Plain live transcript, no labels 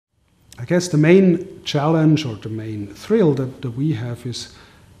I guess the main challenge or the main thrill that we have is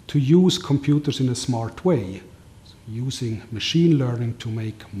to use computers in a smart way, using machine learning to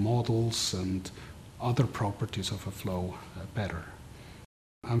make models and other properties of a flow better.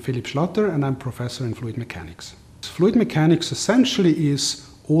 I'm Philipp Schlatter and I'm professor in fluid mechanics. Fluid mechanics essentially is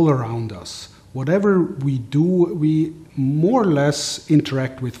all around us. Whatever we do, we more or less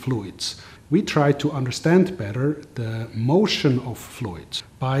interact with fluids. We try to understand better the motion of fluids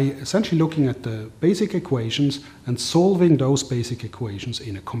by essentially looking at the basic equations and solving those basic equations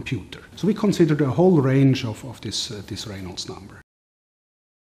in a computer. So we consider the whole range of this Reynolds number.